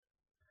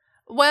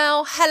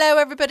Well, hello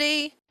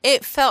everybody.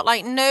 It felt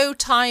like no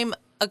time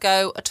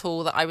ago at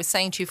all that I was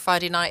saying to you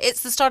Friday night,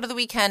 it's the start of the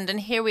weekend and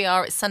here we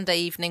are, it's Sunday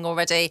evening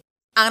already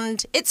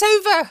and it's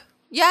over.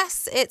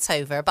 Yes, it's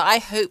over, but I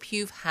hope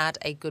you've had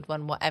a good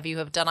one, whatever you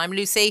have done. I'm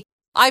Lucy.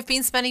 I've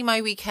been spending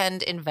my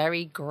weekend in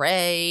very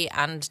grey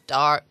and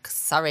dark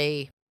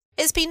Surrey.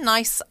 It's been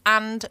nice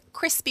and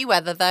crispy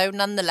weather though,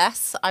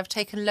 nonetheless. I've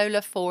taken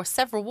Lola for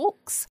several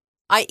walks.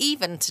 I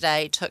even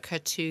today took her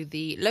to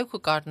the local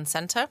garden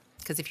centre,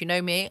 because if you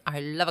know me, I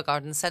love a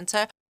garden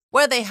centre,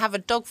 where they have a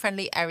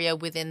dog-friendly area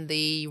within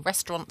the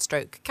restaurant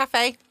stroke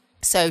cafe.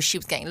 So she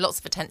was getting lots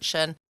of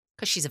attention,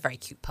 because she's a very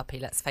cute puppy,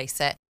 let's face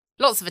it.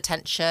 Lots of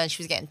attention,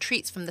 she was getting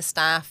treats from the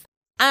staff,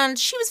 and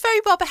she was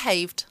very well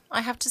behaved,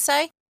 I have to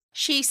say.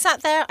 She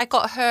sat there, I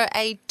got her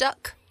a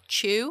duck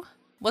chew,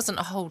 wasn't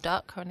a whole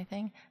duck or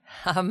anything,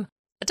 a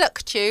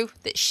duck chew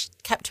that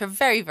kept her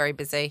very, very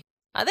busy.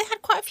 They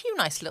had quite a few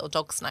nice little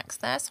dog snacks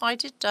there, so I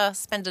did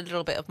spend a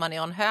little bit of money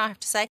on her, I have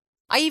to say.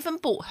 I even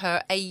bought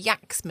her a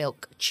yak's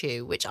milk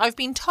chew, which I've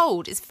been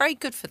told is very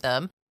good for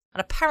them,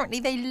 and apparently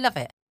they love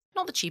it.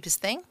 Not the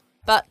cheapest thing,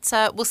 but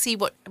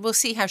we'll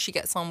see how she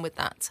gets on with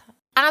that.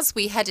 As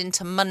we head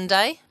into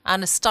Monday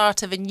and the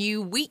start of a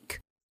new week,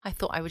 I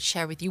thought I would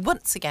share with you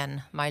once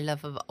again my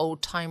love of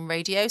old time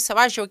radio. So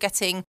as you're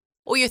getting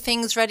all your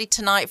things ready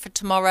tonight for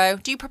tomorrow,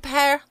 do you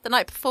prepare the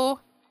night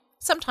before?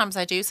 Sometimes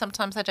I do,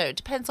 sometimes I don't. It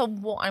depends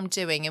on what I'm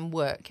doing in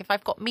work. If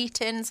I've got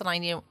meetings and I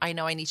know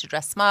I need to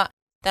dress smart,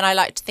 then I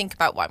like to think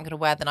about what I'm going to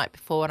wear the night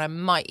before, and I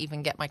might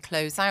even get my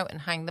clothes out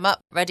and hang them up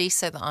ready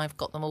so that I've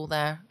got them all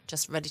there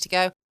just ready to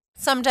go.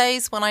 Some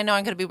days when I know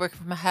I'm going to be working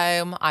from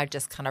home, I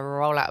just kind of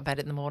roll out of bed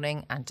in the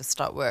morning and just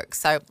start work.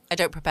 So I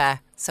don't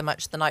prepare so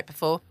much the night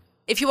before.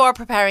 If you are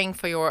preparing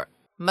for your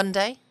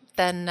Monday,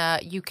 then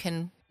you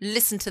can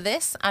listen to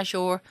this as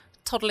you're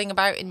toddling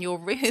about in your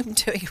room,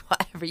 doing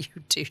whatever you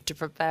do to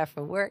prepare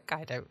for work.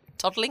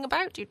 Toddling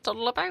about? Do you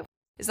toddle about?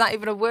 Is that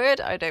even a word?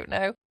 I don't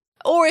know.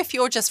 Or if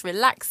you're just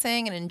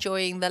relaxing and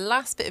enjoying the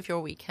last bit of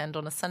your weekend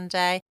on a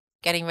Sunday,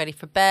 getting ready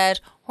for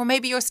bed, or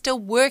maybe you're still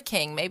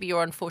working. Maybe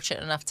you're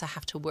unfortunate enough to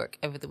have to work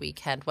over the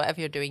weekend. Whatever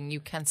you're doing, you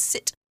can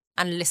sit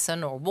and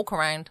listen or walk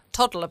around,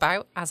 toddle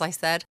about, as I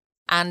said,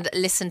 and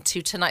listen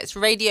to tonight's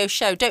radio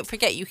show. Don't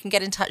forget, you can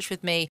get in touch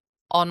with me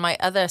on my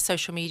other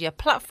social media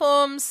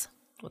platforms.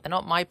 Well, they're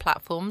not my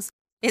platforms.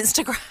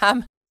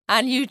 Instagram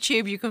and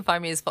YouTube. You can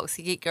find me as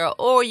Foxy Geek Girl,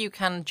 or you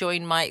can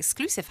join my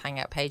exclusive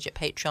hangout page at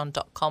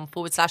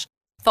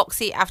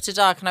patreon.com/Foxy After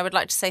Dark. And I would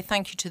like to say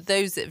thank you to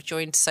those that have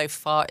joined so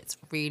far. It's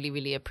really,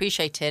 really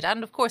appreciated.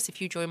 And of course,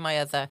 if you join my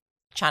other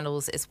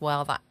channels as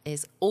well, that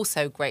is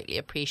also greatly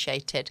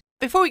appreciated.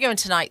 Before we go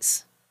into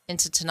tonight's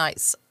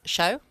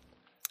show,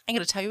 I'm going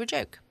to tell you a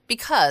joke,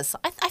 because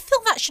I feel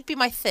that should be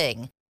my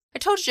thing. I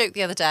told a joke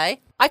the other day.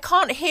 I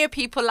can't hear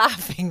people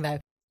laughing though.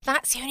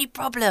 That's the only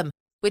problem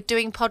with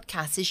doing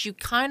podcasts, is you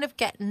kind of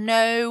get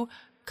no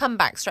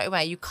comeback straight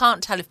away. You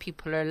can't tell if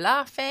people are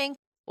laughing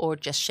or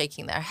just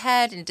shaking their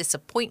head in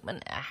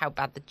disappointment at how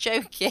bad the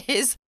joke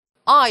is.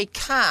 I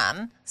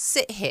can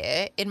sit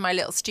here in my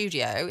little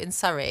studio in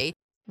Surrey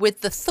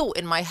with the thought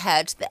in my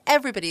head that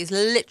everybody is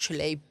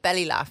literally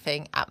belly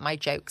laughing at my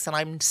jokes, and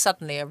I'm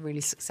suddenly a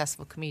really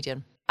successful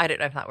comedian. I don't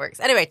know if that works.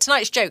 Anyway,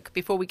 tonight's joke,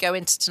 before we go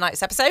into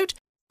tonight's episode,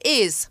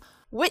 is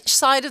which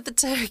side of the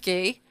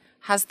turkey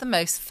has the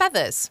most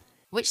feathers?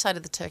 Which side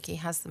of the turkey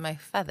has the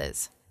most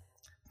feathers?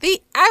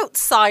 The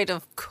outside,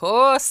 of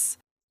course.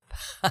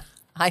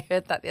 I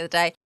heard that the other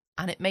day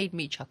and it made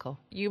me chuckle.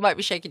 You might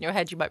be shaking your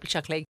head, you might be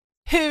chuckling.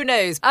 Who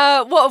knows?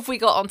 What have we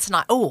got on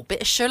tonight? Oh, a bit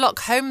of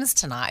Sherlock Holmes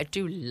tonight. I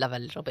do love a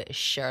little bit of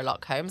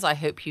Sherlock Holmes. I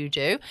hope you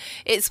do.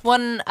 It's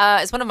one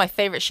of my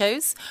favourite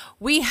shows.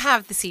 We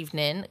have this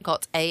evening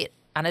got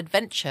an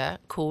adventure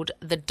called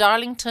The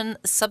Darlington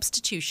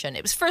Substitution.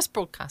 It was first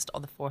broadcast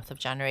on the 4th of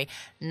January,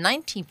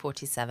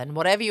 1947.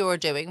 Whatever you are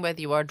doing,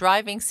 whether you are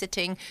driving,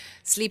 sitting,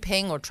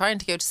 sleeping, or trying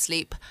to go to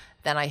sleep,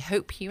 then I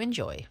hope you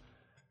enjoy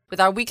with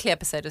our weekly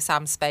episode of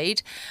Sam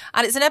Spade.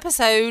 And it's an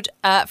episode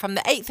from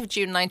the 8th of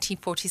June,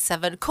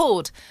 1947,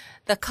 called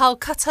The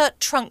Calcutta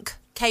Trunk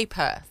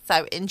Caper.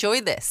 So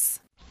enjoy this.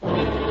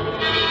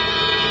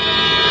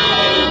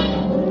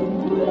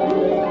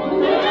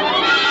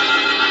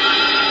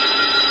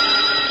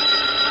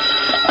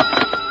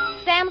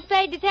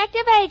 Spade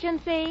Detective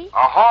Agency.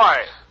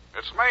 Ahoy!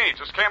 It's me.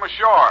 Just came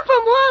ashore.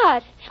 From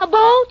what? A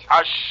boat?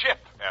 A ship,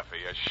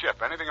 Effie, a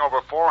ship. Anything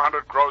over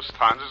 400 gross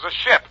tons is a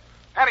ship.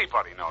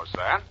 Anybody knows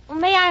that. Well,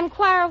 may I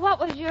inquire what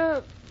was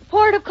your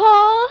port of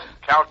call?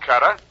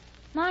 Calcutta.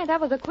 My,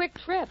 that was a quick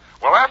trip.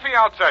 Well, Effie,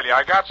 I'll tell you,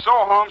 I got so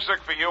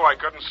homesick for you I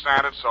couldn't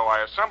stand it, so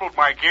I assembled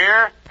my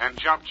gear and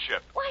jumped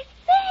ship. Why,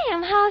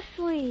 Sam, how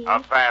sweet.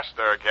 Fast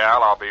there,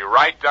 gal. I'll be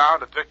right down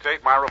to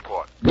dictate my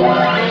report.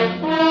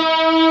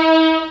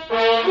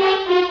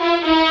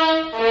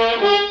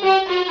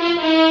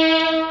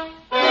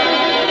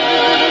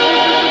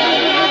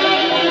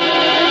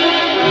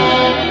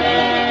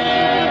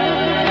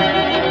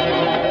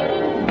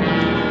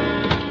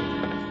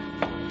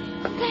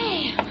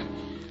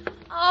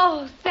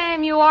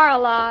 You are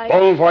alive.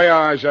 Bon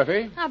voyage. massage,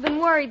 Effie? I've been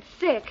worried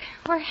sick.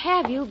 Where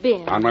have you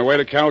been? On my way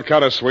to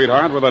Calcutta,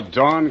 sweetheart, where the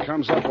dawn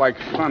comes up like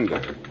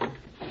thunder.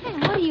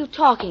 Sam, what are you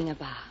talking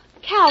about?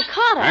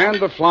 Calcutta? And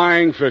the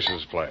flying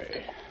fishes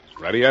play.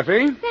 Ready,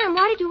 Effie? Sam,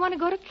 why did you want to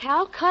go to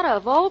Calcutta,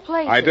 of all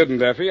places? I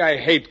didn't, Effie. I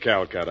hate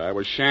Calcutta. I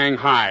was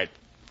Shanghai.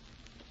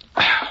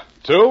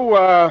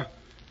 To,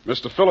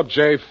 Mr. Philip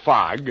J.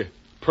 Fogg,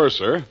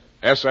 purser,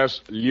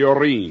 SS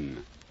Lurene.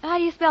 How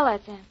do you spell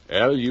that, Sam?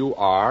 Lurene.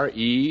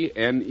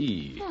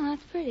 Oh,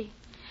 that's pretty.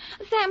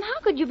 Sam, how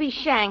could you be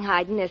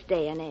shanghaied in this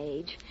day and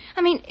age?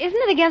 I mean,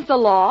 isn't it against the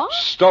law?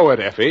 Stow it,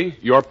 Effie.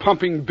 You're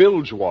pumping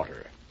bilge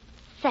water.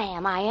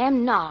 Sam, I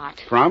am not.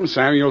 From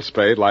Samuel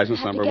Spade,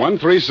 license number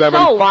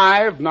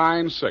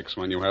 137596,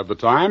 when you have the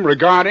time,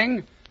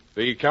 regarding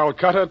the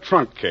Calcutta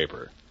trunk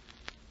caper.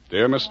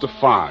 Dear Mr.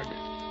 Fogg,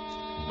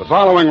 the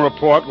following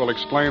report will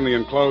explain the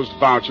enclosed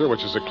voucher,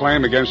 which is a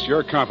claim against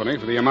your company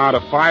for the amount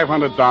of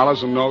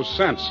 $500 and no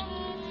cents.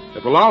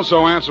 It will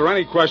also answer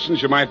any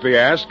questions you might be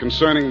asked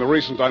concerning the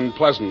recent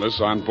unpleasantness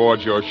on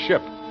board your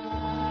ship.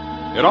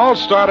 It all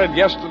started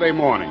yesterday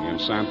morning in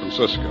San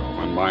Francisco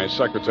when my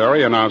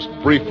secretary announced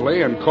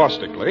briefly and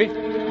caustically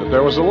that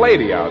there was a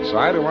lady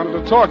outside who wanted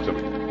to talk to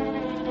me.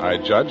 I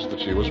judged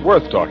that she was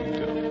worth talking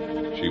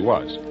to. She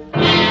was.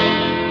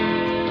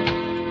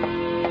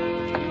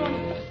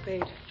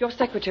 Spade, your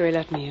secretary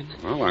let me in.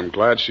 Well, I'm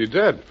glad she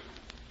did.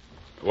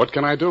 What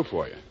can I do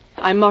for you?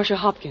 I'm Marcia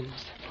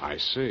Hopkins. I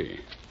see.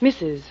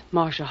 Mrs.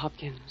 Marcia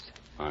Hopkins.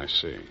 I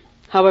see.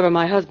 However,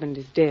 my husband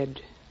is dead.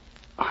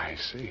 I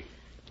see.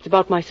 It's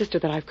about my sister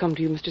that I've come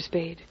to you, Mr.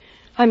 Spade.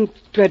 I'm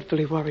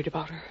dreadfully worried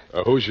about her.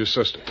 Who's your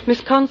sister?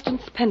 Miss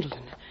Constance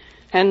Pendleton.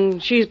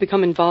 And she's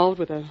become involved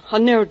with a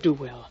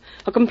ne'er-do-well,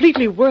 a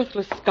completely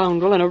worthless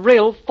scoundrel, and a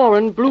real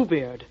foreign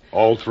bluebeard.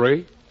 All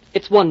three?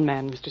 It's one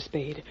man, Mr.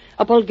 Spade,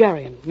 a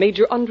Bulgarian,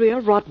 Major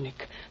Andrea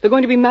Rodnik. They're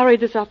going to be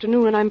married this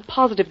afternoon, and I'm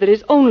positive that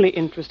his only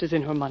interest is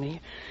in her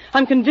money.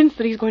 I'm convinced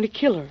that he's going to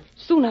kill her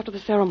soon after the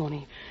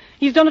ceremony.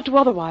 He's done it to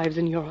other wives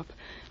in Europe.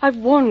 I've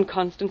warned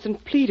Constance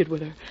and pleaded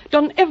with her,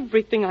 done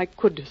everything I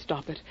could to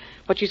stop it.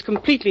 But she's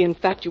completely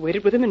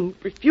infatuated with him and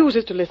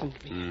refuses to listen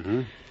to me.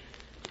 Mm-hmm.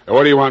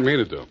 What do you want me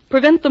to do?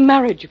 Prevent the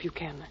marriage if you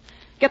can.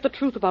 Get the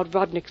truth about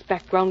Rodnik's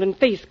background and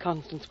face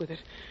Constance with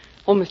it.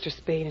 Oh, Mr.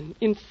 Spade,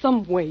 in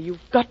some way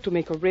you've got to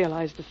make her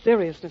realize the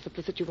seriousness of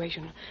the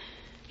situation.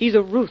 He's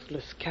a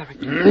ruthless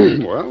character.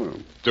 Well,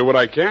 do what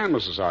I can,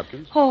 Mrs.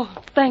 Hopkins. Oh,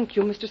 thank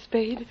you, Mr.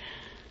 Spade.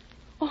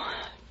 Oh,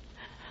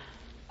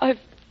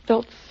 I've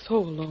felt so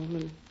alone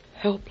and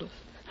helpless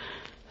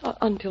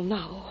until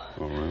now.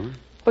 Oh, really?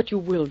 But you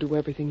will do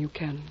everything you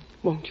can,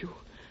 won't you?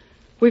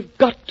 We've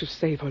got to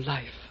save her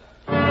life.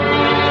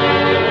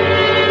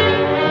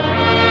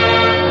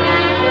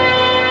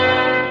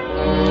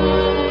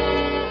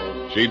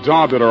 She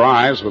daubed at her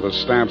eyes with a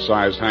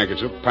stamp-sized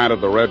handkerchief, patted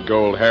the red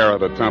gold hair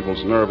of her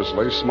temples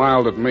nervously,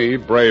 smiled at me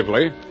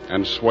bravely,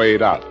 and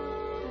swayed out.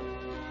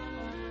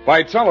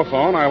 By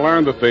telephone, I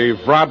learned that the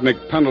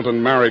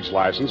Vrodnik-Pendleton marriage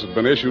license had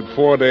been issued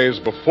 4 days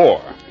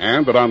before,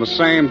 and that on the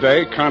same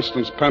day,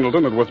 Constance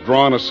Pendleton had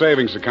withdrawn a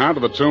savings account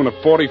to the tune of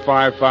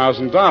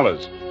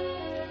 $45,000.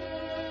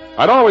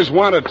 I'd always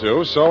wanted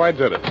to, so I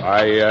did it.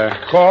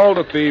 I called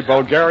at the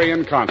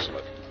Bulgarian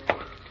consulate.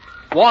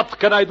 What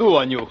can I do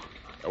on you?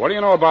 What do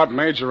you know about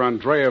Major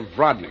Andrea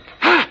Vrodnik?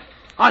 Ha!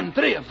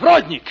 Andrea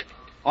Vrodnik!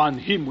 On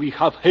him we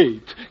have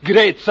hate,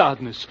 great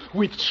sadness,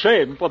 with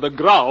shame for the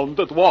ground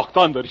that walked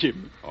under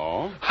him.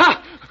 Oh?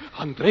 Ha!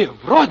 Andrea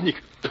Vrodnik!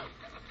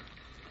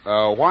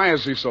 Why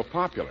is he so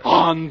popular?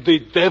 On the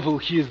devil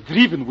he is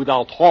driven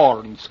without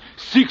horns.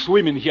 6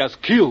 women he has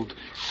killed.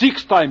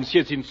 6 times he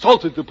has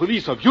insulted the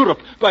police of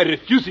Europe by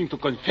refusing to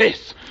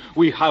confess.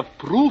 We have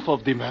proof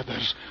of the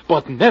murders,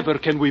 but never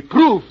can we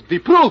prove the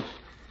proof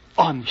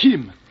on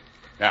him.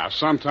 Yeah,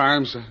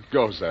 sometimes it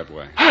goes that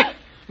way. Ha!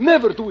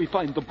 Never do we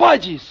find the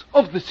bodies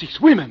of the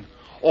 6 women.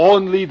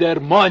 Only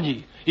their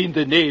money in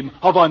the name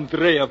of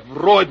Andrea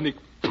Vrodnik.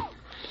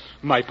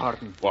 My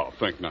pardon. Well,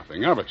 think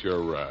nothing of it.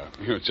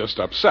 You're just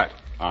upset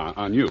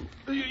on you.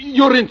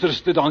 You're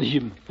interested on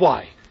him.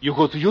 Why? You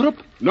go to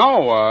Europe?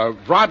 No,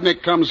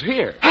 Vrodnik comes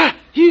here. Ah,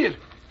 here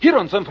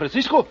on San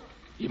Francisco.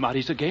 He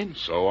marries again.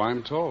 So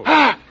I'm told.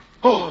 Ah!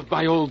 Oh,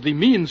 by all the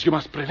means, you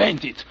must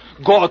prevent it.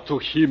 Go to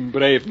him,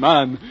 brave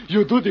man.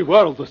 You do the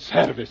world a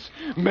service.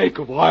 Make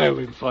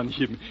violence on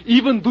him.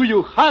 Even do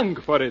you hang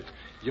for it.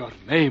 Your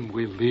name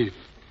will live.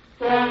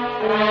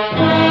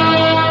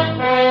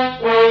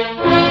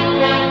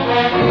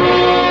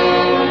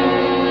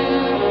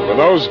 With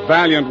those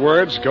valiant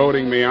words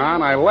goading me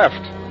on, I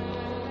left.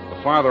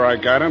 The farther I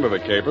got into the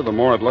caper, the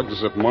more it looked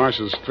as if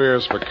Marcia's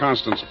fears for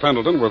Constance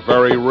Pendleton were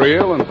very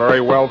real and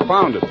very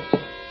well-founded.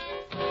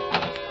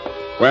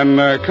 When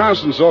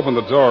Constance opened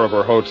the door of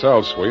her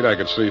hotel suite, I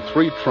could see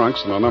 3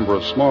 trunks and a number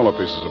of smaller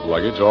pieces of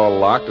luggage, all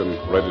locked and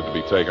ready to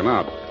be taken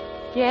out.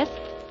 Yes?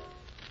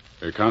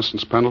 You're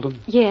Constance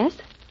Pendleton? Yes?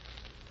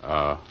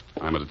 I'm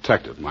a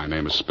detective. My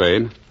name is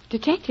Spade.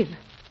 Detective?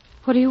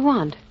 What do you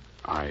want?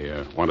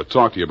 I want to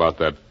talk to you about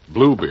that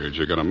Bluebeard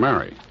you're going to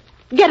marry.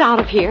 Get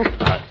out of here.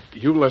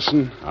 You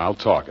listen, I'll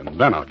talk, and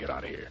then I'll get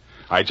out of here.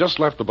 I just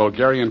left the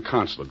Bulgarian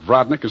consulate.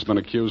 Vrodnik has been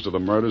accused of the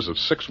murders of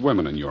 6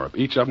 women in Europe.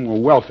 Each of them were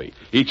wealthy.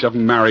 Each of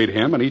them married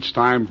him, and each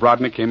time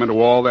Vrodnik came into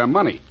all their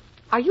money.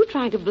 Are you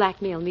trying to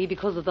blackmail me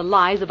because of the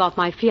lies about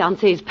my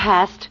fiancé's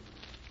past?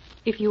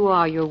 If you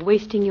are, you're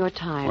wasting your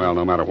time. Well,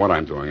 no matter what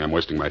I'm doing, I'm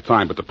wasting my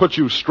time. But to put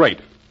you straight,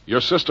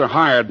 your sister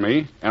hired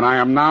me, and I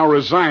am now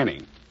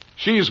resigning.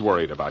 She's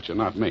worried about you,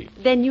 not me.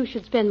 Then you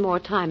should spend more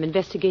time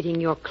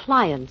investigating your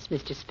clients,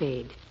 Mr.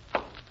 Spade.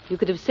 You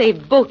could have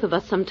saved both of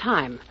us some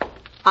time.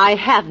 I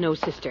have no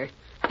sister.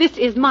 This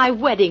is my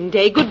wedding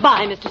day.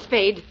 Goodbye, Mr.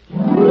 Spade.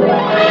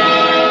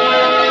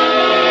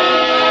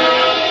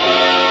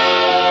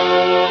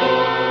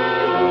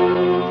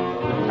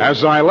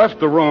 As I left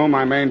the room,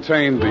 I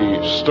maintained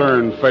the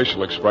stern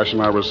facial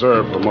expression I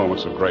reserve for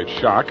moments of great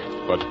shock.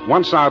 But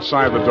once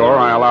outside the door,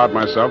 I allowed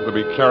myself to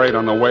be carried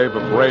on the wave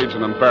of rage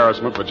and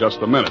embarrassment for just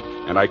a minute,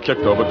 and I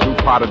kicked over 2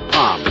 potted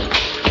palms.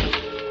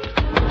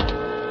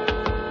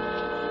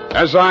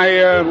 As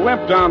I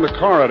limped down the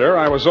corridor,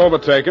 I was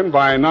overtaken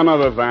by none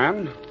other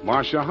than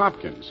Marcia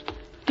Hopkins.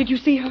 Did you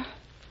see her?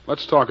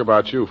 Let's talk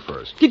about you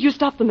first. Did you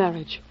stop the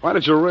marriage? Why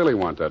did you really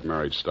want that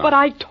marriage stopped? But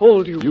I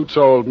told you. You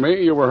told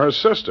me you were her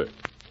sister.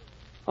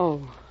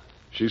 Oh.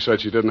 She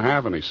said she didn't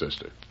have any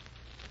sister.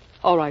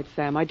 All right,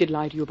 Sam, I did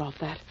lie to you about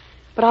that.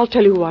 But I'll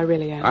tell you who I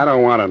really am. I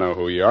don't want to know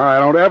who you are. I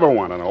don't ever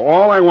want to know.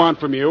 All I want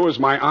from you is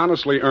my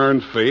honestly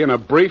earned fee and a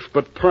brief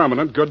but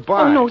permanent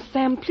goodbye. Oh, no,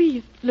 Sam,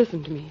 please,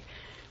 listen to me.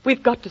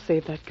 We've got to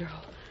save that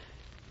girl.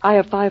 I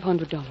have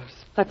 $500.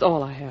 That's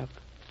all I have.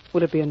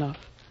 Would it be enough?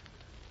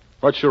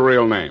 What's your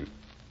real name?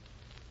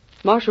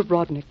 Marshal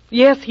Brodnick.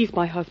 Yes, he's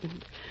my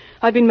husband.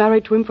 I've been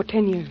married to him for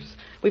 10 years.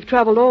 We've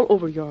traveled all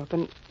over Europe,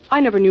 and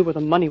I never knew where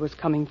the money was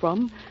coming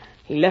from.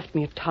 He left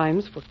me at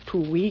times for 2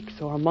 weeks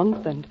or a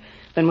month, and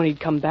then when he'd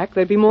come back,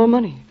 there'd be more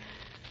money.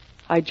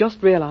 I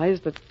just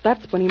realized that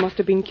that's when he must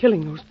have been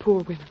killing those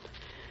poor women.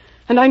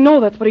 And I know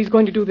that's what he's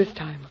going to do this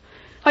time.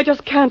 I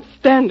just can't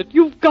stand it.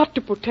 You've got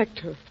to protect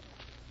her.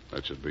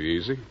 That should be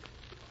easy.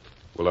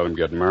 We'll let him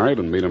get married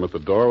and meet him at the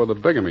door with a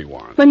bigamy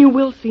warrant. Then you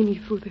will see me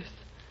through this.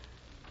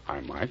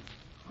 I might.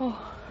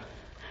 Oh.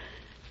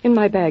 In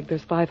my bag,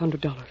 there's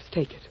 $500.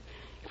 Take it.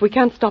 If we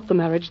can't stop the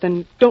marriage,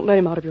 then don't let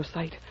him out of your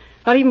sight.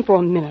 Not even for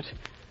a minute.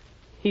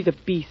 He's a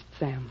beast,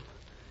 Sam.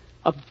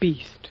 A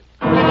beast.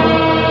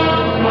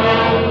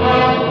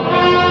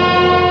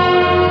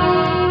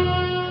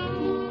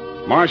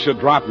 Marcia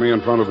dropped me in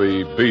front of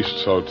the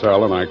Beast's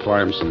Hotel, and I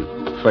climbed some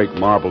fake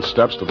marble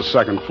steps to the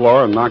 2nd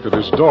floor and knocked at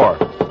his door.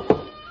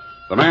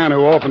 The man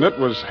who opened it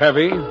was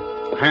heavy,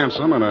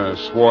 handsome in a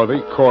swarthy,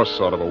 coarse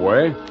sort of a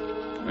way,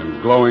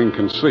 and glowing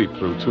conceit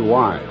through 2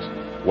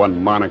 eyes,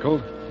 one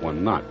monocled,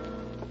 one not.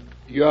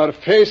 You are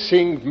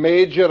facing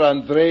Major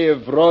Andrei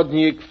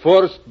Vrodnik,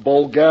 1st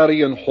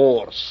Bulgarian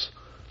Horse.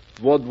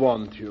 What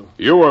want you?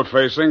 You were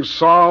facing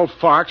Saul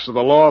Fox of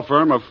the law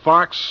firm of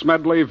Fox,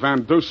 Smedley,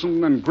 Van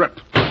Dusen, and Grip.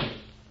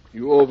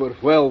 You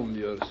overwhelmed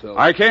yourself.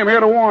 I came here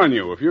to warn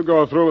you. If you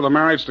go through with the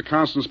marriage to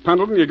Constance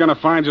Pendleton, you're going to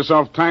find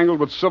yourself tangled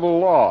with civil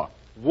law.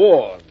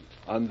 Warn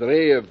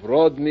Andrei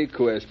Vrodnik,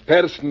 who has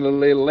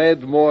personally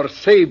led more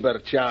saber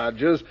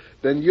charges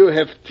than you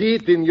have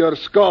teeth in your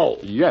skull.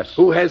 Yes.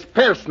 Who has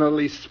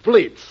personally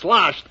split,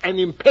 slashed, and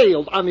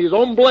impaled on his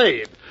own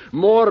blade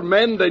more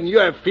men than you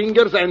have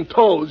fingers and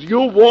toes.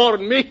 You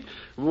warn me?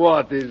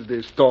 What is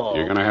this talk?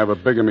 You're going to have a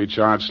bigamy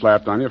charge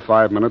slapped on you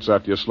 5 minutes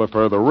after you slip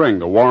her the ring.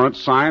 The warrant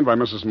signed by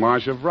Mrs.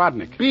 Marcia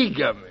Vrodnik.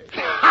 Bigamy?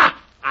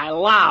 Ha! I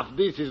laugh.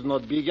 This is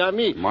not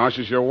bigamy.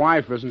 Marcia's your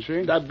wife, isn't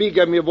she? That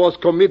bigamy was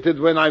committed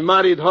when I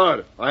married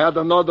her. I had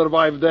another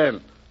wife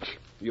then.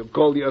 You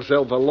call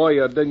yourself a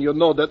lawyer, then you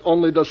know that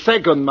only the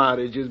 2nd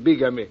marriage is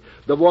bigamy.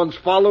 The ones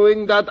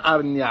following that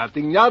are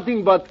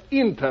nothing but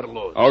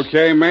interludes.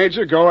 Okay,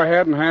 Major, go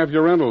ahead and have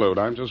your interlude.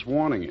 I'm just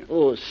warning you.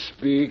 Oh,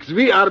 speaks.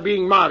 We are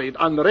being married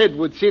on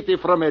Redwood City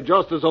from a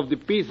justice of the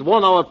peace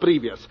 1 hour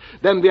previous.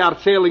 Then we are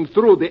sailing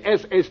through the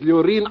SS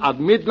Lurin at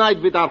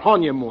midnight with our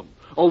honeymoon.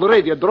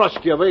 Already a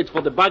droshky waits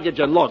for the baggage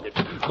and luggage.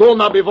 Go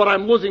now before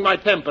I'm losing my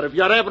temper. If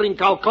you're ever in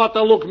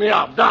Calcutta, look me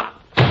up. Da!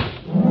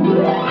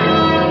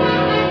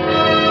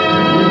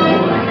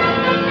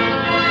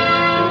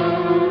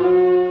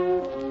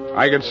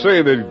 I could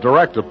see the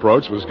direct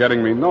approach was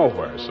getting me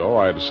nowhere, so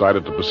I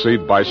decided to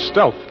proceed by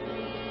stealth.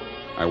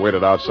 I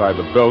waited outside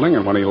the building,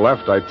 and when he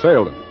left, I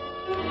tailed him.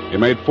 He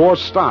made 4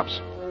 stops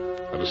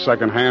at a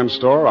second-hand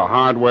store, a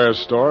hardware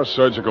store, a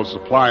surgical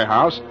supply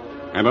house,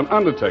 and an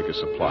undertaker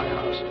supply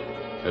house.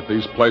 At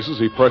these places,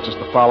 he purchased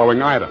the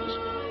following items: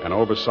 an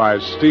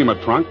oversized steamer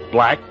trunk,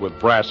 black with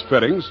brass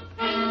fittings,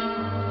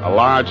 a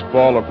large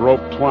ball of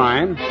rope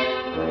twine,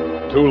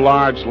 2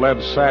 large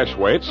lead sash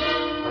weights,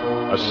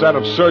 a set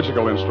of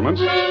surgical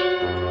instruments,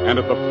 and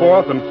at the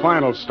 4th and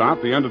final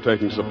stop, the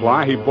undertaking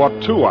supply, he bought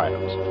 2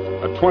 items: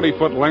 a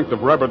 20-foot length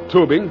of rubber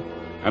tubing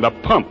and a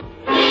pump.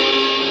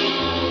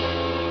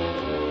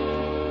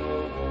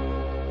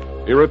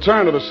 He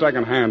returned to the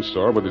second-hand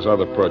store with his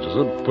other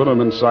purchases, put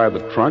them inside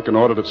the trunk, and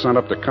ordered it sent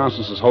up to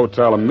Constance's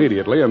hotel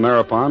immediately, and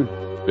thereupon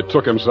It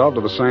took himself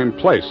to the same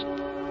place.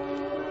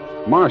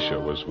 Marcia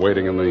was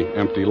waiting in the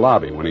empty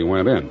lobby when he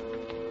went in.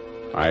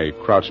 I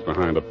crouched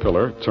behind a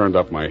pillar, turned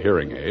up my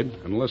hearing aid,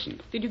 and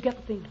listened. Did you get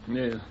the thing?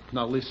 Yeah.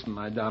 Now listen,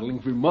 my darling.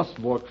 We must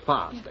work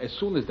fast. As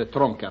soon as the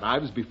trunk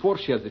arrives, before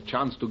she has a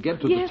chance to get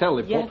to the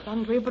telephone... Yes,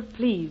 Andrea, but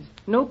please,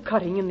 no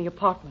cutting in the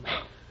apartment.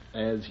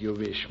 As you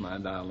wish, my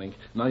darling.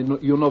 Now,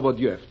 you know what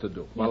you have to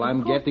do. While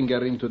I'm getting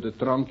her into the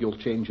trunk, you'll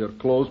change her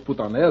clothes, put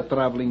on her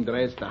traveling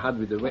dress, the hat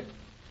with the...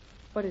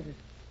 What is it?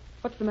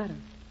 What's the matter?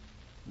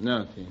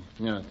 Nothing.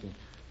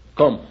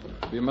 Come,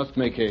 we must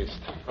make haste.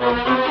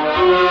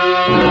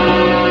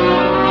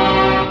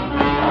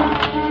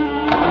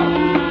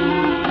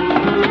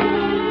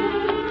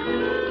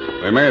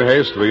 They made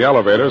haste to the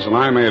elevators, and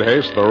I made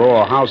haste to the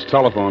row of house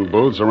telephone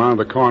booths around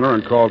the corner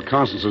and called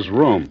Constance's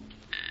room.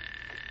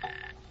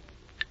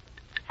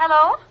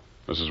 Hello?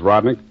 Mrs.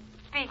 Rodnick?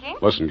 Speaking.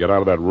 Listen, get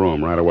out of that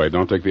room right away.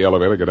 Don't take the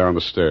elevator. Get down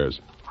the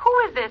stairs. Who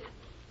is this?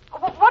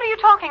 What are you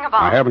talking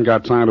about? I haven't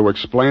got time to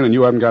explain, and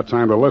you haven't got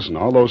time to listen.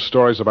 All those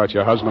stories about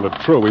your husband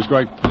are true. He's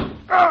going...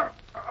 Hello?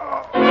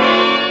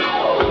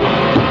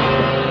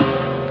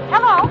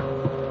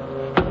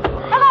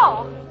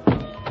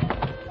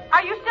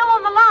 Are you still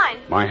on the line?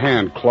 My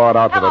hand clawed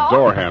out to the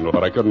door handle,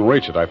 but I couldn't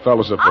reach it. I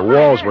felt as if the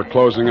walls were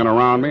closing in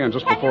around me, and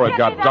just before it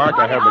got dark,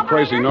 I had the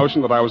crazy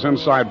notion that I was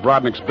inside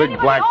Brodnick's big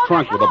black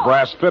trunk with the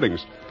brass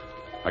fittings.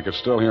 I could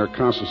still hear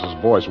Constance's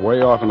voice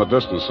way off in the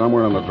distance,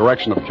 somewhere in the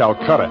direction of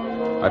Calcutta.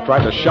 I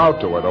tried to shout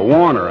to her, to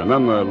warn her, and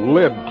then the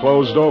lid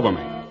closed over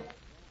me.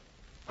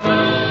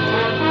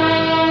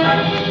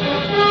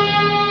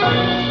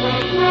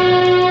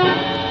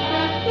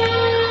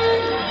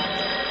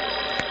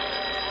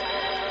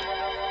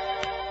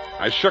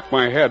 I shook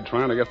my head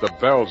trying to get the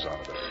bells out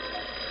of it.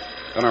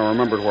 Then I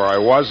remembered where I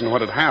was and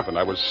what had happened.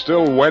 I was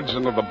still wedged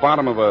into the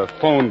bottom of a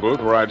phone booth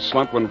where I'd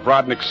slumped when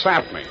Brodnick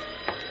sapped me.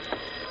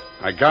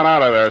 I got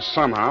out of there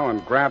somehow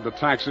and grabbed a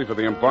taxi for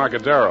the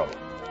Embarcadero.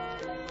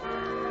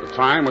 The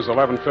time was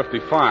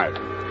 11:55.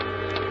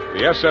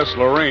 The SS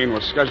Lorraine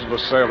was scheduled to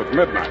sail at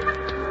midnight.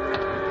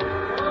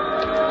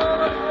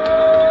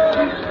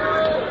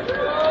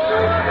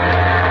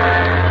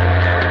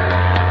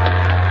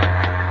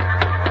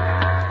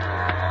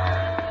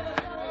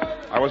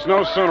 I was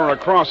no sooner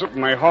across it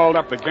than they hauled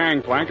up the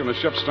gangplank and the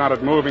ship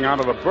started moving out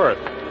of the berth.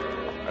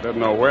 I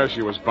didn't know where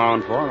she was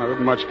bound for, and I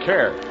didn't much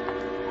care.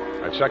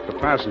 I checked the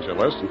passenger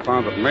list and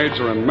found that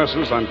Major and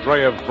Mrs.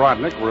 Andrea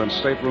Brodnick were in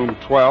stateroom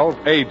 12,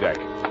 A deck.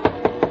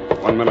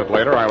 1 minute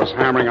later, I was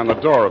hammering on the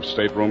door of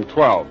stateroom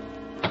 12.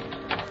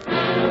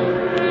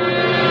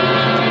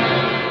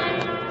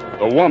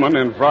 The woman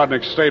in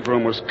Brodnick's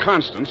stateroom was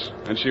Constance,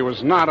 and she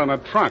was not in a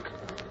trunk.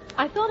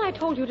 I thought I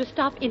told you to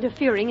stop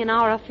interfering in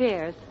our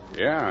affairs.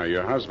 Yeah,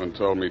 your husband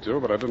told me to,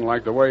 but I didn't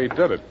like the way he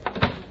did it.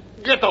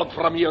 Get out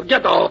from here.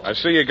 Get out. I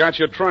see you got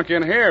your trunk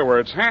in here where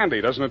it's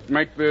handy. Doesn't it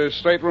make the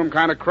stateroom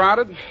kind of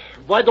crowded?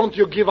 Why don't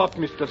you give up,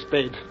 Mr.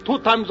 Spade? 2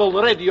 times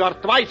already. You are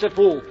twice a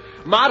fool.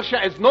 Marcia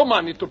has no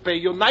money to pay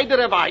you.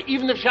 Neither have I,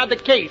 even if she had the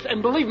case.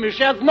 And believe me,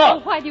 she has Oh,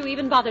 not. why do you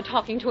even bother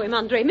talking to him,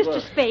 Andre? Mr.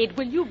 Spade,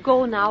 will you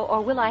go now,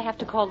 or will I have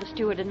to call the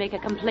steward and make a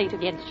complaint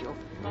against you?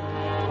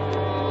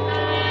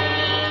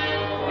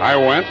 I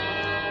went.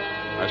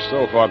 I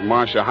still thought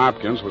Marcia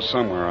Hopkins was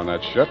somewhere on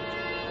that ship.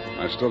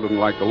 I still didn't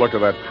like the look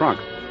of that trunk.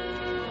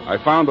 I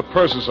found the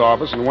purser's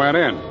office and went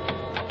in.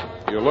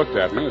 You looked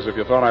at me as if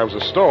you thought I was a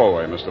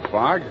stowaway, Mr.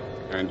 Fogg,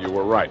 and you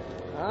were right.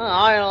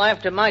 I'll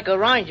have to make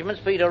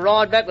arrangements for you to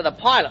ride back with the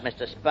pilot,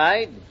 Mr.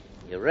 Spade.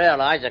 You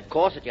realize, of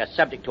course, that you're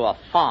subject to a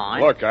fine.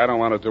 Look, I don't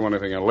want to do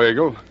anything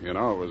illegal. You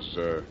know, it was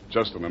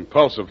just an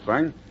impulsive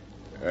thing.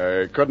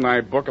 Couldn't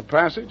I book a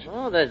passage?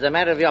 Oh, there's the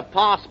matter of your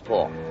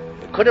passport.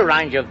 You could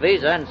arrange your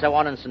visa and so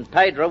on in San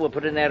Pedro. We'll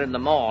put in there in the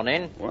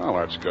morning. Well,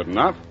 that's good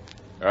enough.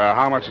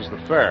 How much is the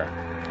fare?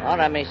 Oh,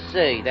 let me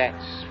see.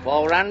 That's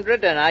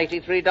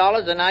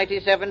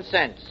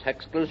 $483.87,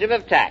 exclusive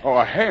of tax.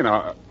 Oh, hey,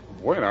 now,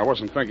 wait, I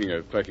wasn't thinking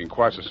of taking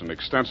quite such an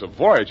extensive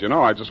voyage, you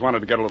know. I just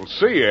wanted to get a little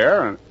sea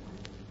air and...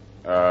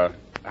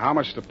 how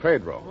much to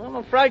Pedro? I'm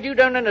afraid you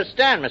don't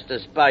understand, Mr.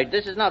 Spade.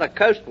 This is not a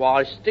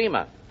coastwise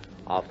steamer.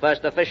 Our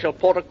first official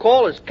port of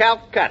call is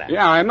Calcutta.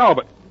 Yeah, I know,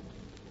 but...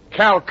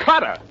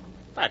 Calcutta?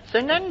 That's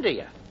in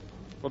India.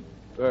 Well,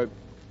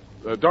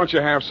 don't you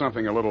have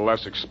something a little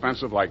less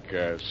expensive, like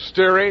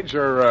steerage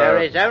or...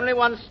 There is only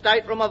one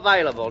stateroom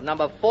available,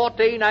 number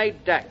 14A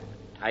deck.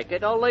 Take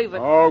it or leave it.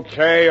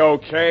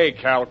 Okay,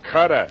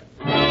 Calcutta.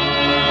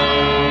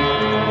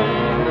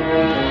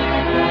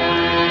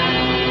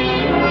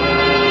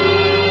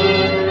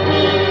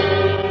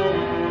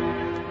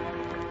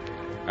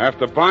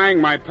 After buying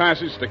my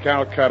passage to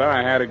Calcutta,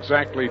 I had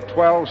exactly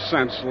 12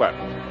 cents left.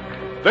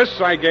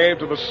 This I gave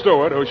to the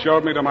steward who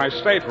showed me to my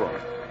stateroom.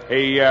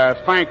 He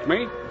thanked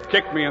me,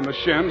 kicked me in the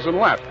shins, and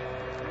left.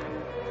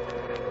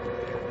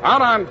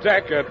 Out on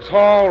deck, a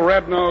tall,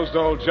 red-nosed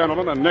old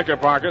gentleman in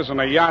knickerbockers and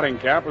a yachting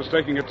cap was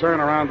taking a turn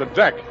around the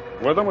deck.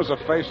 With him was a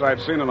face I'd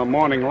seen in the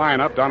morning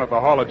lineup down at the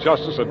Hall of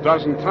Justice a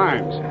dozen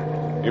times.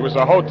 He was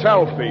a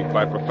hotel thief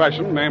by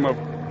profession, name of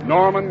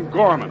Norman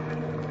Gorman.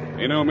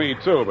 He knew me,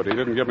 too, but he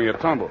didn't give me a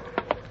tumble.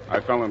 I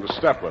fell into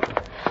step with him.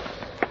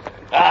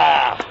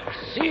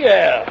 Sea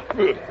air.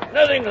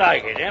 Nothing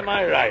like it, am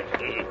I right?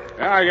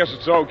 Yeah, I guess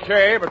it's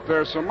okay, but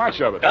there's so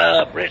much of it.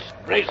 Brisk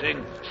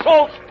bracing,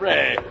 salt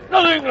spray.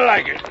 Nothing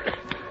like it.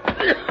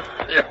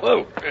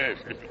 Oh, yes,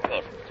 of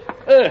course.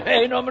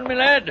 Hey, Norman, my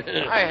lad.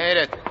 I hate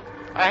it.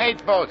 I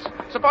hate boats.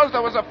 Suppose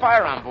there was a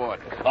fire on board.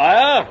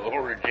 Fire? Oh,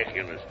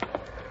 ridiculous.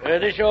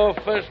 This your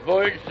first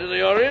voyage to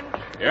the Orient?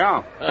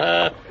 Yeah.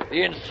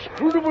 The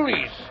inscrutable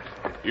East.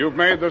 You've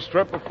made this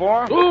trip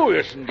before? Oh,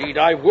 yes, indeed.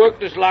 I've worked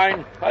this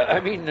line.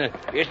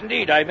 Yes,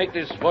 indeed. I make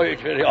this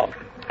voyage very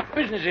often.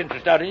 Business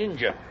interest out in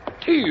India.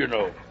 Tea, you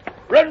know.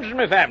 Runs in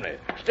my family.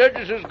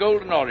 Sturgis's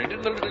Golden Orient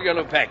in the little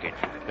yellow package.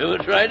 Ever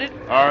tried it?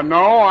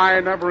 No, I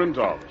never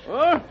indulged.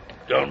 Huh?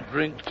 Don't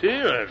drink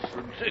tea. That's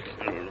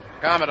ridiculous.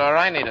 Commodore,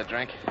 I need a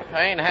drink.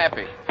 I ain't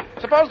happy.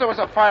 Suppose there was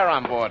a fire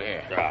on board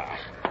here.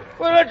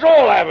 Well, let's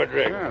all have a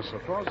drink. Yeah,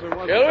 suppose there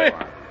was Shall a we?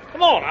 fire.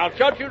 Come on, I'll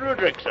shot you to a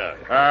drink, sir.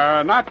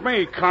 Not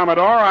me,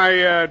 Commodore.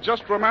 I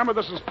just remember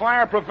this is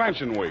Fire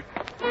Prevention Week.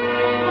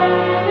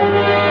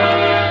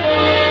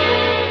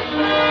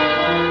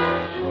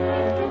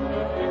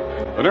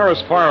 The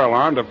nearest fire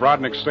alarm to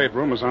Brodnick's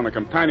stateroom was on the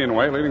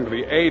companionway leading to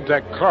the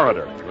A-deck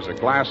corridor. It was a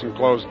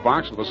glass-enclosed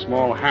box with a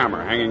small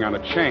hammer hanging on a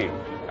chain.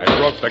 I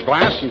broke the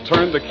glass and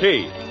turned the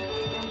key.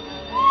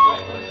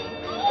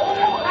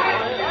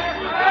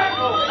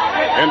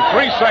 In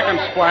 3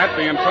 seconds flat,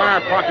 the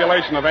entire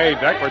population of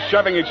A-deck were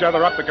shoving each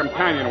other up the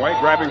companionway,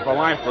 grabbing for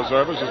life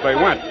preservers as they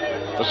went.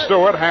 The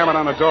steward hammered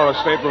on the door of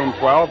stateroom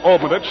 12,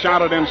 opened it,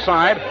 shouted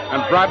inside,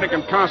 and Brodnick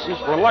and Constance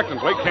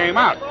reluctantly came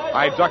out.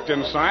 I ducked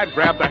inside,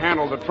 grabbed the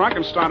handle of the trunk,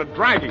 and started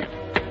dragging it.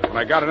 When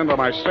I got it into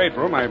my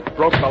stateroom, I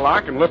broke the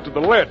lock and lifted the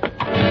lid.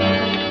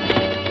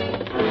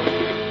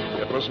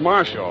 It was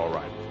Marcia, all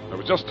right. There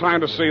was just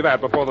time to see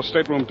that before the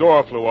stateroom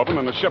door flew open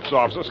and the ship's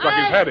officer stuck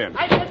his head in.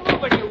 I said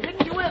move it, you.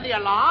 Didn't you hear the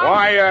alarm?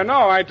 Why,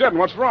 no, I didn't.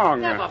 What's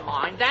wrong? Never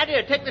mind that.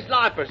 Here, take this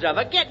life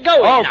preserver. Get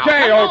going now.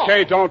 Okay, Come on.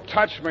 okay, don't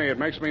touch me. It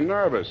makes me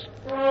nervous.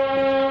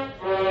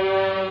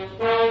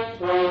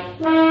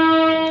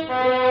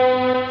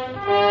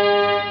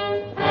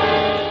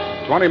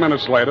 20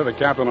 minutes later, the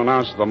captain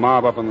announced to the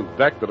mob up on the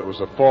deck that it was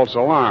a false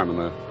alarm, and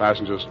the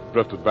passengers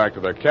drifted back to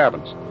their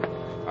cabins.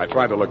 I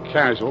tried to look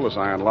casual as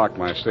I unlocked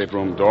my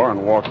stateroom door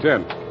and walked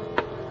in.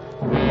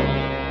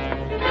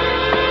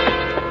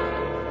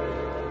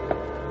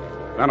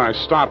 Then I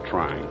stopped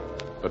trying.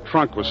 The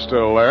trunk was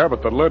still there,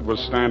 but the lid was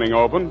standing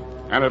open,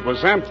 and it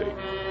was empty.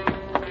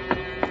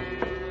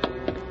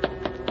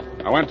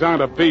 I went down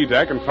to B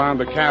deck and found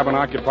the cabin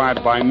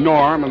occupied by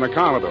Norm and the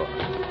Commodore.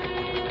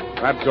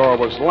 That door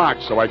was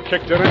locked, so I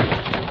kicked it in.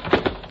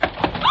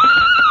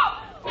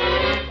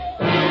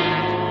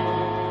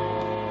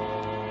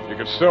 You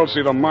could still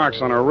see the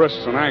marks on her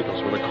wrists and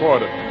ankles where the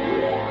cord had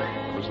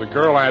been. It was the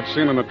girl I had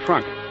seen in the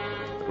trunk.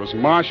 It was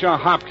Marcia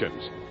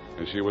Hopkins,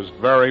 and she was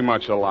very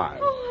much alive.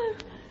 Oh,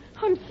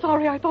 I'm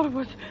sorry. I thought it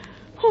was...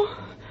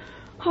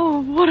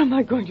 Oh, what am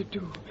I going to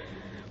do?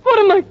 What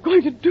am I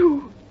going to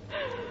do?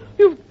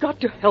 You've got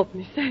to help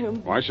me,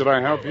 Sam. Why should I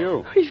help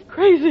you? He's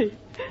crazy.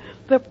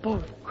 They're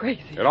both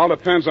crazy. It all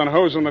depends on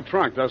who's in the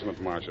trunk, doesn't it,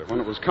 Marcia? When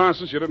it was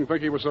Constance, you didn't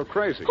think he was so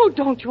crazy. Oh,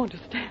 don't you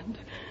understand?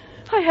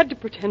 I had to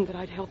pretend that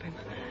I'd help him.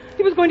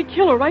 He was going to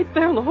kill her right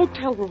there in the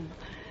hotel room.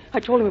 I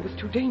told him it was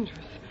too dangerous.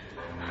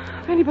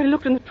 If anybody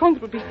looked in the trunk,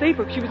 it would be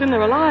safer if she was in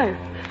there alive.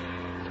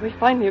 So he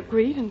finally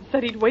agreed and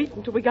said he'd wait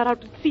until we got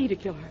out to sea to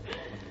kill her.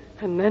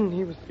 And then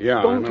he was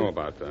I know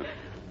about that.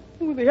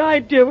 Oh, the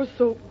idea was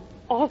so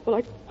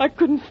awful, I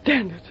couldn't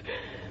stand it.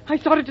 I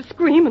started to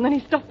scream, and then he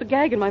stuffed the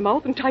gag in my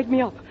mouth and tied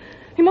me up.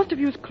 He must have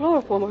used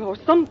chloroform or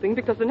something,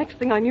 because the next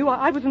thing I knew,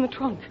 I was in the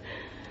trunk.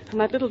 And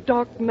that little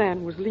dark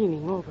man was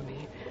leaning over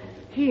me.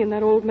 He and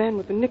that old man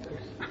with the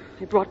knickers.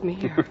 They brought me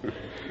here.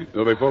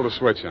 So they pulled a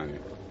switch on you.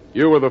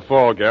 You were the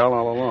fall gal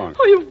all along.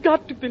 Oh, you've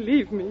got to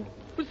believe me.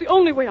 It was the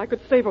only way I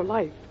could save her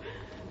life.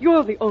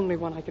 You're the only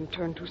one I can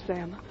turn to,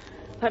 Sam.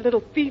 That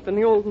little thief and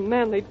the old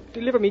man, they'd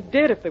deliver me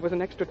dead if there was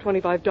an extra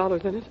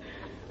 $25 in it.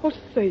 Oh,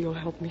 say you'll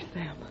help me,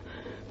 Sam.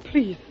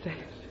 Please say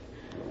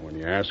it. Well, when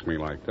you ask me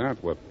like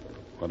that, what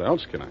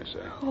else can I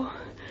say? Oh,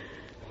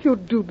 you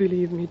do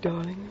believe me,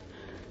 darling.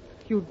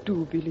 You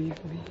do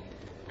believe me.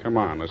 Come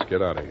on, let's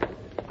get out of here.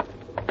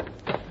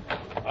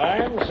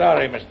 I'm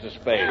sorry, Mr.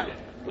 Spade.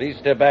 Please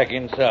step back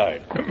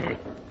inside.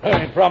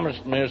 I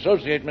promised my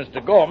associate,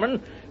 Mr.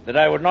 Gorman, that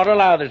I would not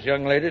allow this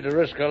young lady to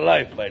risk her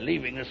life by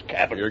leaving this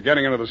cabin. You're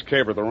getting into this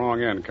caper at the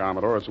wrong end,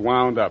 Commodore. It's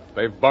wound up.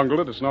 They've bungled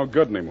it. It's no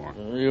good anymore.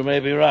 You may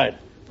be right.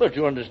 But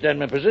you understand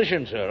my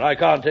position, sir. I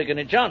can't take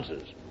any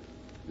chances.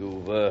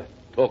 You've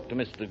talked to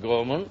Mr.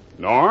 Gorman?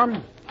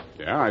 Norm?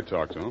 Yeah, I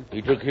talked to him.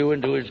 He took you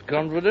into his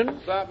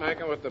confidence? Stop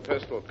making with the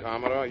pistol,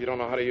 Commodore. You don't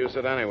know how to use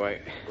it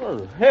anyway.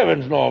 Well,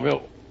 heavens, Norm.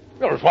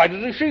 You're as white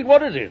as a sheet.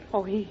 What is it?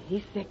 Oh,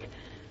 he's sick.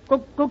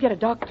 Go get a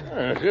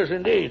doctor. Yes,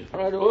 indeed.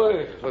 Right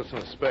away.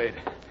 Listen, Spade.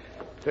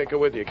 Take her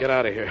with you. Get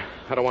out of here.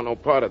 I don't want no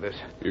part of this.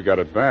 You got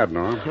it bad,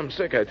 Norm. I'm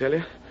sick, I tell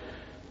you.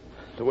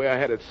 The way I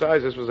had it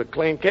sized, this was a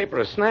clean caper,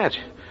 a snatch.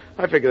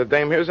 I figured the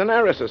dame here's an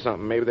heiress or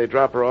something. Maybe they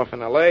drop her off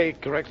in L.A.,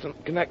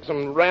 connect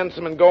some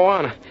ransom, and go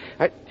on.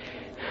 I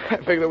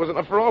figured there was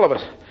enough for all of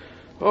us.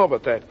 Oh,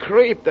 but that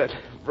creep, that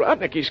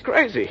Rodnick, he's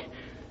crazy.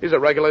 He's a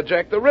regular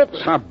Jack the Ripper.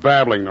 Stop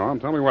babbling, Norm.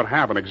 Tell me what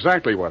happened,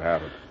 exactly what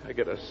happened. I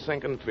get a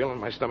sinking feeling in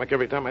my stomach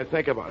every time I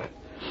think about it.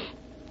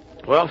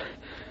 Well,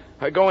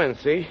 I go in,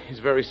 see? He's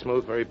very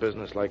smooth, very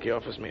businesslike. He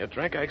offers me a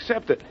drink. I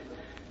accept it.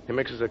 He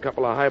mixes a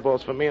couple of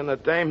highballs for me and the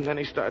dame, then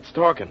he starts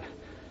talking.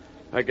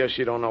 I guess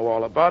she don't know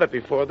all about it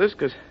before this,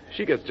 because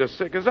she gets just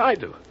sick as I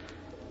do.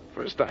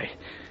 First, I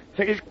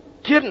think he's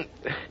kidding.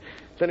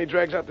 Then he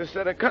drags out this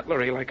set of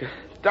cutlery like a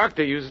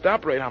doctor uses to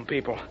operate on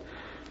people.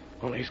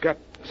 Only he's got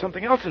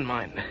something else in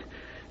mind.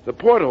 The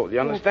porthole, you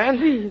understand?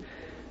 Oh, please.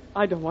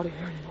 I don't want to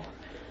hear anymore.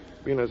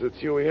 Being as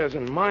it's you he has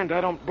in mind,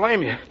 I don't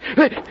blame you.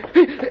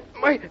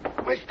 My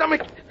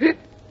stomach.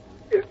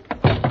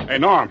 Hey,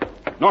 Norm.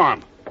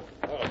 Norm.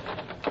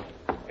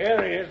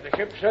 Here he is, the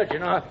ship's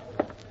surgeon.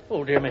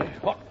 Oh, dear me.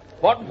 What?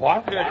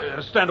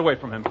 Stand away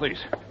from him, please.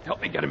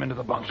 Help me get him into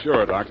the bunk.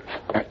 Sure, Doctor.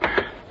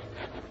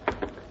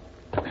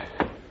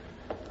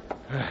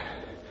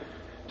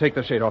 Take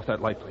the shade off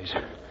that light, please.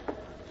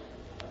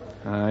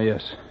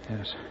 Yes.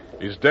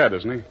 He's dead,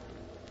 isn't he?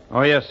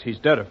 Oh, yes, he's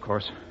dead, of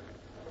course.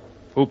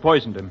 Who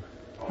poisoned him?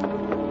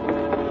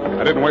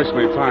 I didn't waste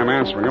any time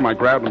answering him. I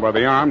grabbed him by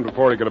the arm.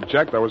 Before he could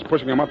object, I was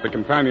pushing him up the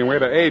companionway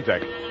to A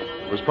deck.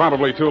 It was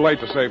probably too late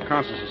to save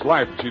Constance's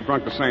life if she'd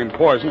drunk the same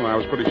poison, and I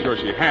was pretty sure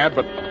she had,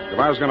 but if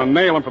I was going to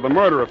nail him for the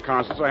murder of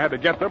Constance, I had to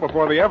get there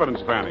before the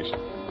evidence vanished.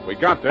 We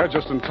got there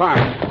just in time.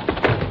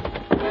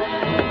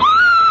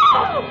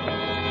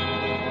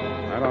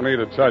 I don't need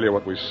to tell you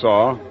what we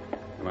saw,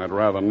 and I'd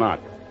rather not.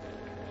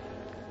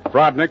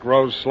 Rodnick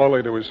rose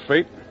slowly to his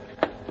feet,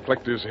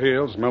 clicked his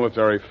heels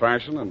military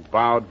fashion, and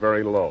bowed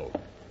very low.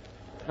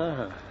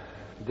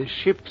 The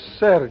ship's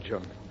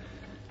surgeon.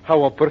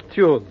 How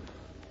opportune.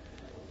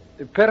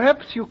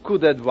 Perhaps you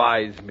could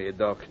advise me,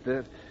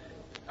 Doctor.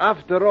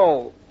 After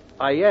all,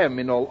 I am,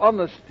 in all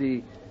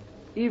honesty,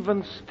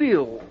 even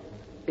still,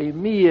 a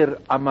mere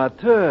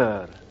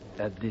amateur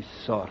at this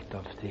sort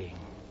of thing.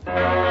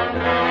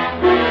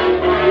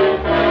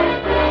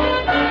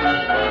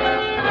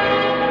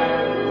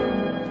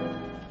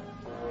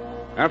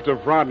 After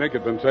Rodnick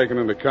had been taken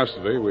into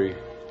custody, we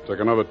took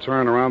another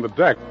turn around the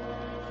deck.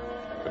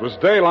 It was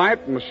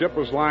daylight, and the ship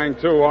was lying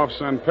to off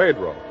San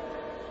Pedro.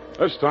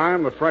 This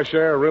time, the fresh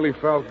air really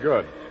felt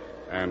good,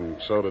 and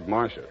so did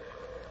Marcia.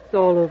 It's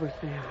all over,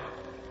 Sam.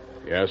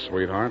 Yes,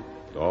 sweetheart,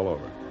 it's all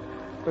over.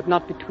 But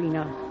not between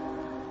us.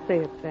 Say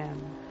it, Sam.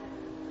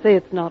 Say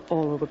it's not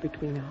all over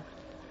between us.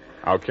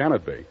 How can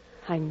it be?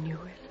 I knew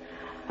it.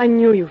 I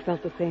knew you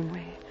felt the same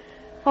way.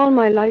 All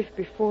my life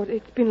before,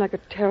 it's been like a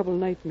terrible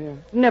nightmare.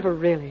 It never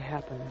really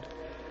happened.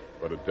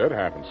 But it did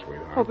happen,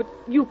 sweetheart. Oh, but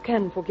you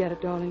can forget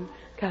it, darling,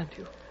 can't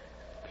you?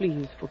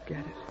 Please forget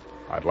it.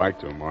 I'd like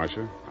to,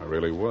 Marcia. I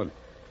really would.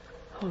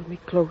 Hold me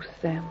close,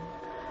 Sam.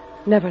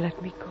 Never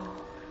let me go.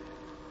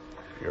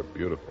 You're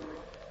beautiful.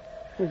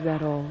 Is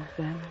that all,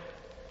 Sam?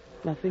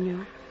 Nothing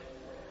else?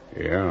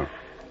 Yeah,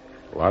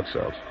 lots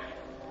else.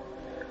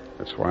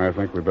 That's why I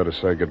think we better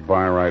say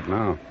goodbye right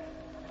now.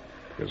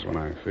 Because when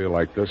I feel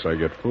like this, I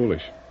get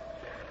foolish.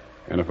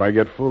 And if I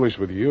get foolish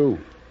with you,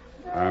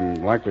 I'm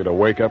likely to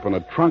wake up in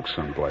a trunk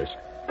someplace.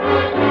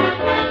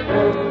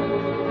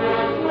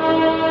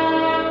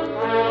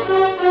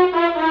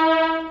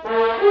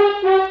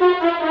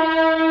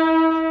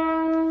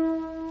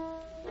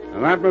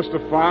 And that, Mr.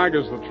 Fogg,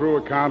 is the true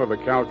account of the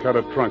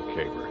Calcutta trunk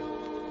caper.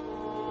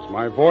 As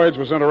my voyage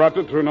was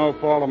interrupted through no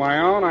fault of my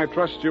own, I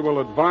trust you will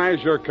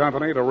advise your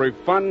company to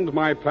refund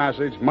my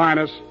passage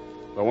minus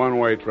the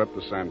one-way trip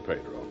to San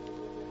Pedro.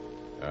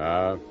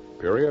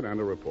 Period, and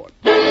a report.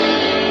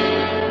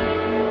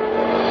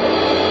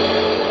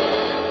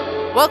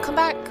 Welcome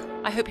back.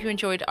 I hope you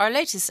enjoyed our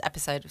latest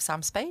episode of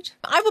Sam Spade.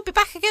 I will be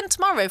back again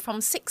tomorrow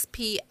from 6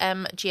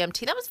 p.m.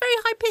 GMT. That was very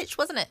high-pitched,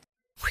 wasn't it?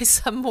 With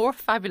some more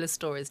fabulous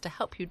stories to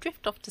help you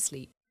drift off to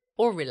sleep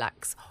or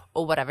relax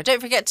or whatever.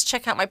 Don't forget to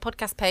check out my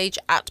podcast page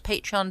at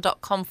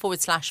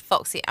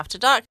patreon.com/Foxy After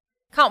Dark.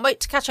 Can't wait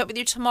to catch up with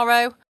you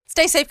tomorrow.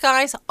 Stay safe,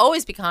 guys.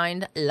 Always be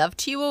kind. Love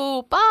to you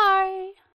all. Bye.